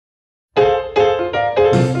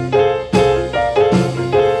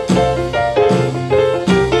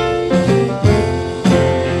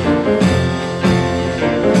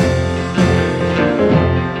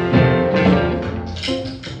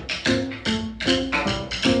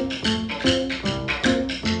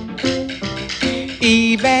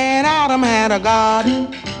Adam had a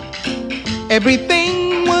garden.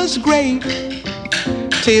 Everything was great.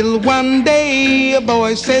 Till one day a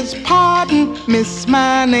boy says, "Pardon, miss,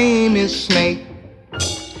 my name is Snake.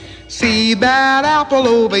 See that apple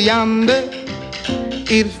over yonder?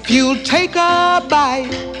 If you'll take a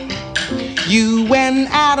bite, you and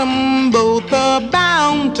Adam both are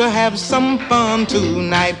bound to have some fun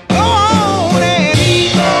tonight. Go on and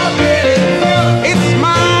eat. It's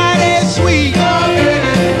mighty sweet.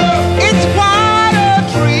 It's quite a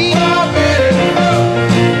treat.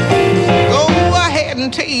 Go ahead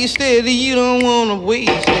and taste it. You don't want to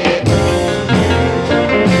waste it.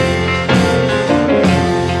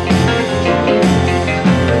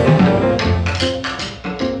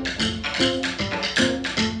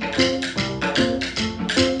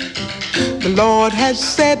 The Lord has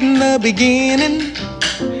said in the beginning,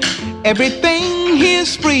 everything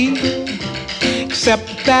here's free,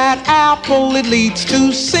 except that apple, it leads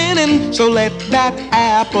to sinning, so let that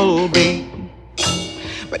apple be.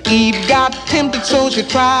 But Eve got tempted, so she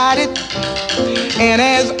tried it, and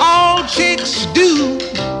as all chicks do,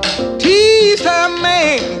 teased her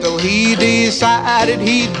man, so he decided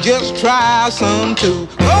he'd just try some too.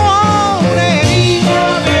 Go on and eat.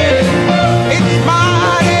 It's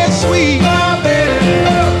mighty sweet.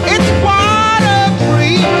 It's quite a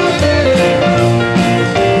treat.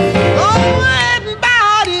 Go ahead and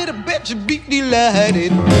bite it. I bet you'd be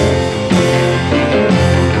delighted.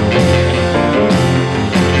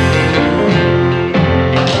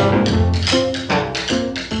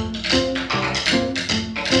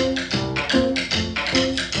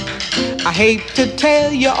 I hate to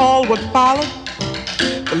tell you all what followed.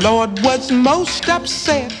 The Lord was most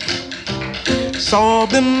upset. Saw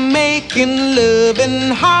them making love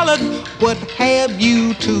and hollered, "What have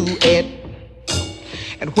you to eat?"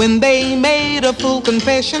 And when they made a full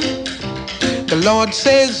confession, the Lord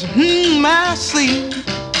says, I see.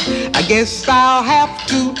 I guess I'll have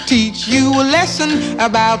to teach you a lesson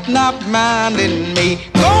about not minding me.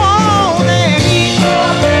 Go on and eat.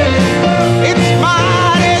 It's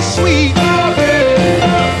mighty sweet.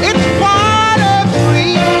 It's quite a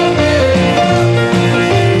treat.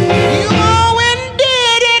 You go and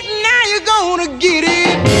did it, now you're gonna get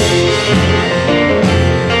it.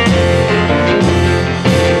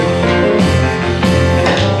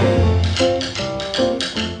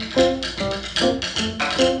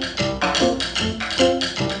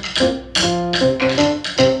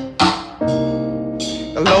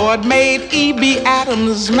 The Lord made Eve be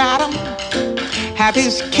Adam's madam, have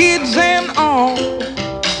his kids and all,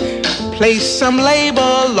 placed some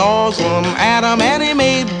labor laws on Adam, and he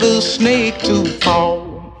made the snake to fall.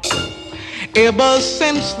 Ever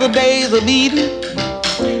since the days of Eden,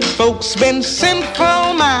 folks been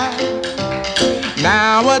sinful mind.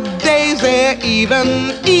 Nowadays they're even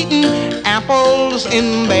eating apples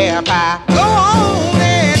in their pie. Go on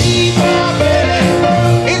and eat.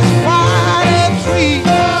 It's quite a treat.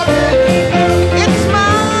 It's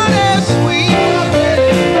mighty sweet.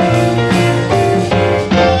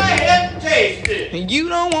 Go ahead and taste it. You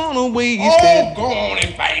don't want to waste it. Go on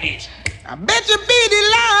and bite it. I bet you'll be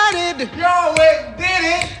delighted. You always did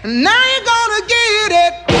it. Now you're gonna get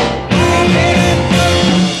it.